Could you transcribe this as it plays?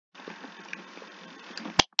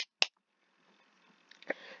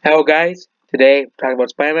Hello guys, today we're talking about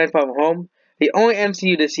Spider-Man Far From Home, the only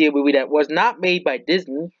MCU this year movie that was not made by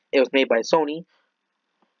Disney, it was made by Sony,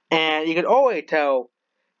 and you can already tell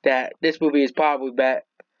that this movie is probably better.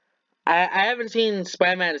 I haven't seen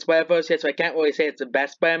Spider-Man and Spider-Verse yet, so I can't really say it's the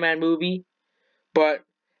best Spider-Man movie, but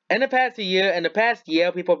in the past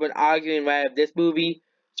year, people have been arguing whether this movie,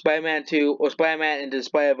 Spider-Man 2, or Spider-Man into the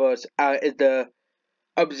Spider-Verse is the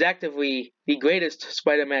objectively the greatest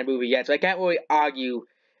Spider-Man movie yet. So I can't really argue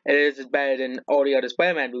it is better than all the other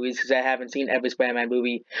Spider-Man movies because I haven't seen every Spider-Man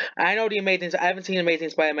movie. I know I haven't seen Amazing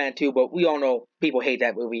Spider-Man 2, but we all know people hate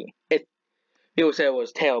that movie. People say it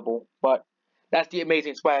was terrible, but that's the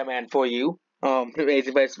Amazing Spider-Man for you.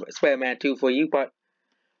 Amazing Spider-Man 2 for you, but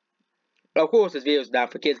of course this video is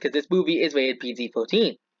not for kids because this movie is rated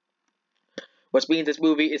PG-13, which means this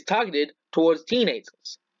movie is targeted towards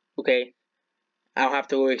teenagers. Okay, I don't have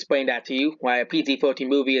to explain that to you, why a PG-13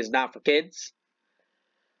 movie is not for kids.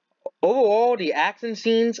 Overall, the action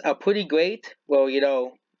scenes are pretty great. Well, I'm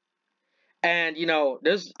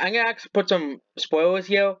gonna actually put some spoilers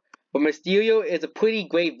here, but Mysterio is a pretty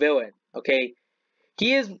great villain, okay?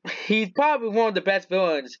 He's probably one of the best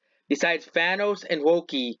villains besides Thanos and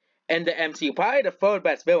Loki in the MCU. Probably the third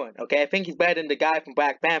best villain, okay? I think he's better than the guy from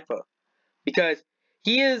Black Panther. Because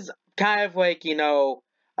he is kind of like,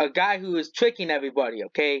 a guy who is tricking everybody,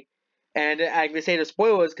 okay? And I'm gonna say the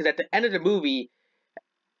spoilers because at the end of the movie,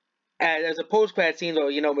 there's a post-credit scene where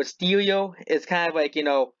Mysterio is kind of like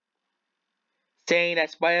saying that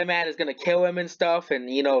Spider-Man is gonna kill him and stuff, and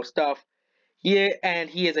stuff. He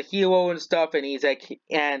is a hero and stuff, and he's like,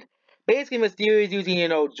 and basically Mysterio is using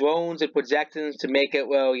drones and projections to make it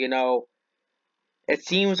it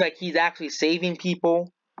seems like he's actually saving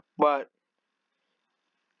people, but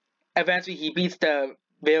eventually he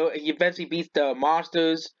eventually beats the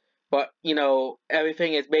monsters, but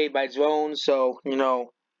everything is made by drones, so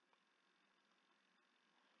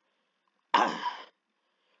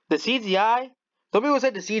the CGI. Some people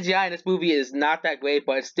said the CGI in this movie is not that great,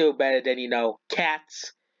 but it's still better than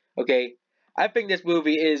Cats. Okay, I think this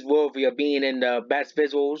movie is worthy of being in the best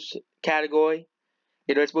visuals category.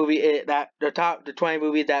 This movie is that the 20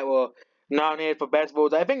 movies that were nominated for best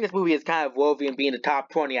visuals. I think this movie is kind of worthy of being the top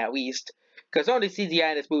 20 at least, because some of the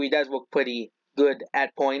CGI in this movie does look pretty good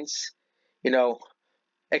at points. You know,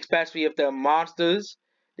 especially if the monsters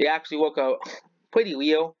they actually look pretty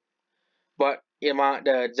real. But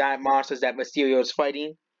the giant monsters that Mysterio is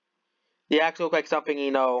fighting, they actually look like something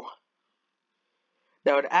that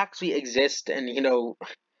would actually exist, and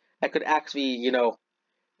that could actually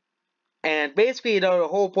and basically the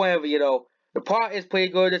whole point of the plot is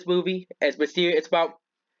pretty good. This movie, as Mysterio,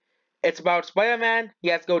 it's about Spider-Man. He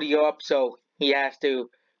has to go to Europe, so he has to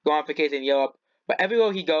go on vacation in Europe. But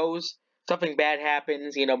everywhere he goes, something bad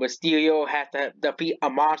happens. Mysterio has to defeat a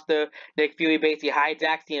monster. Nick Fury basically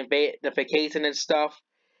hijacks the vacation and stuff.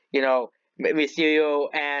 Mysterio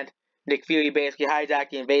and Nick Fury basically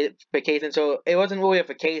hijacked the vacation. So it wasn't really a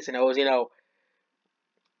vacation. It was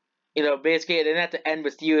basically then at the end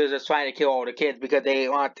Mysterio is just trying to kill all the kids because they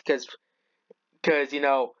want because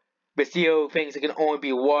Mysterio thinks there can only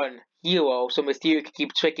be one hero, so Mysterio can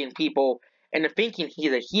keep tricking people into thinking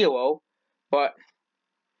he's a hero, but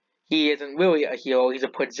he isn't really a hero. He's a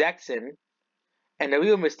projection, and the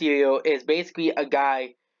real Mysterio is basically a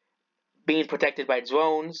guy being protected by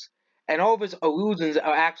drones, and all of his illusions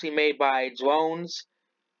are actually made by drones.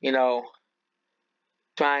 You know,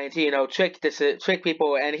 trying to trick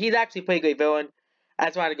people, and he's actually a pretty great villain. I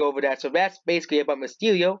just wanted to go over that. So that's basically about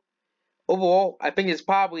Mysterio. Overall, I think it's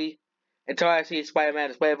probably, until I see Spider-Man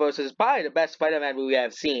and Spider-Verse, is probably the best Spider-Man movie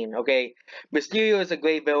I've seen, okay? Mysterio is a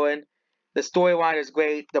great villain. The storyline is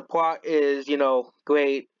great. The plot is,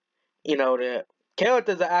 great. The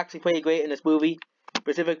characters are actually pretty great in this movie,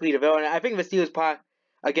 specifically the villain. I think Mysterio is probably,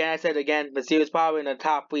 Mysterio is probably in the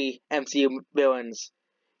top 3 MCU villains.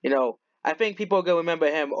 I think people are going to remember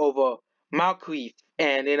him over Malkreef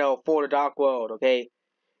and, For the Dark World, okay?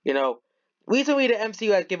 You know, Recently the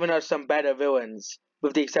MCU has given us some better villains,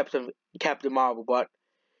 with the exception of Captain Marvel, but,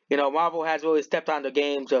 Marvel has really stepped on the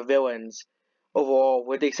games of villains overall,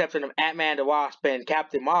 with the exception of Ant-Man the Wasp and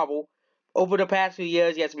Captain Marvel. Over the past few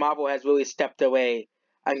years, yes, Marvel has really stepped away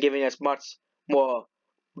on giving us much more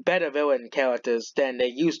better villain characters than they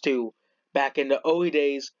used to back in the early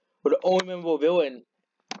days, where the only memorable villain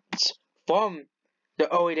from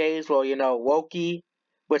the early days were, Loki,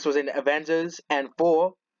 which was in Avengers, and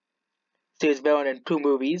Thor, his villain in 2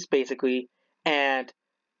 movies, basically, and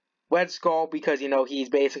Red Skull because, he's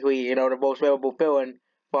basically, the most memorable villain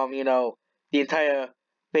from, the entire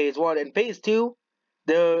Phase 1. In Phase 2,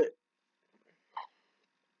 the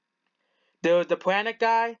There was the Planet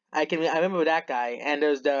guy. I remember that guy, and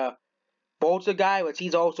there's the Vulture guy, which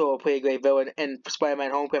he's also a pretty great villain in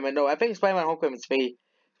Spider-Man: Homecoming. No, I think Spider-Man: Homecoming is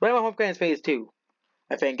Spider-Man: Homecoming is Phase 2.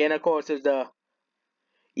 I think, and of course there's the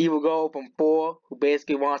evil girl from 4, who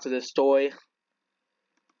basically wants to destroy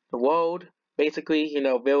the world. Basically,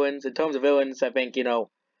 villains. In terms of villains, I think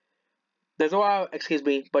there's a lot. Excuse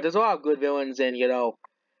me, but there's a lot of good villains, and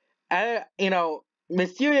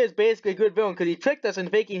Mysterio is basically a good villain because he tricked us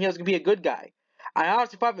into thinking he was gonna be a good guy. I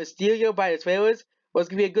honestly thought Mysterio by the trailers was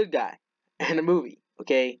gonna be a good guy in the movie.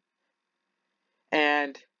 Okay,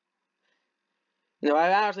 and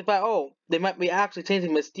I honestly thought, oh, they might be actually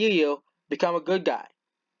changing Mysterio to become a good guy,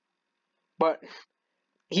 but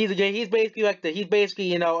he's basically he's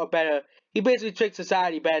basically a better. He basically tricks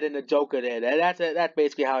society better than the Joker did. And that's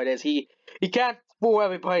basically how it is. He can't fool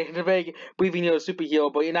everybody into believing you're a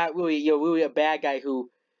superhero, but you're really a bad guy who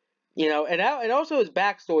and also his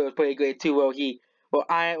backstory was pretty great too. He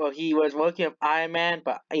was working with Iron Man,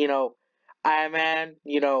 but Iron Man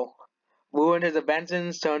ruined his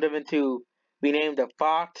inventions, turned him into renamed the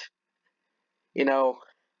Thought. You know,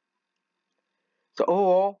 so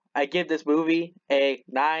overall, I give this movie a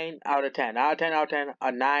 9 out of 10. Out of 10 out of 10,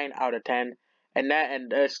 a 9 out of 10. And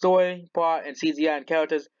the story, plot, and CGI and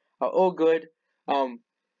characters are all good.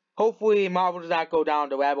 Hopefully Marvel does not go down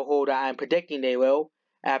the rabbit hole that I'm predicting they will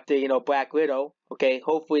after Black Widow. Okay,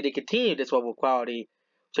 hopefully they continue this level of quality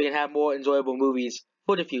so you can have more enjoyable movies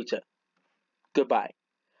for the future. Goodbye.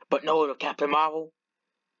 But no, Captain Marvel.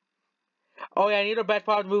 Oh yeah, you know the best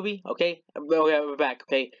part of the movie? Okay, oh yeah, we're back.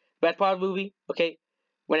 Okay, best part of the movie. Okay,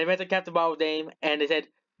 when they mentioned Captain Marvel's name and they said,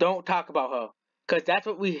 "Don't talk about her," because that's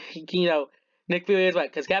what we, Nick Fury is right.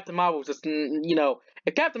 Because Captain Marvel was just,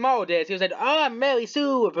 if Captain Marvel did, he was like, "Oh, I'm Mary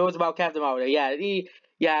Sue." If it was about Captain Marvel, yeah,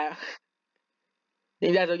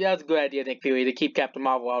 that's a good idea, Nick Fury, to keep Captain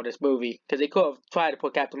Marvel out of this movie. Because they could have tried to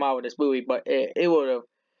put Captain Marvel in this movie, but it would have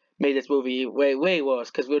made this movie way worse.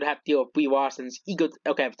 Because we would have to deal with Brie Larson's ego.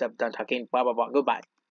 Okay, I'm done talking. Blah blah blah. Goodbye.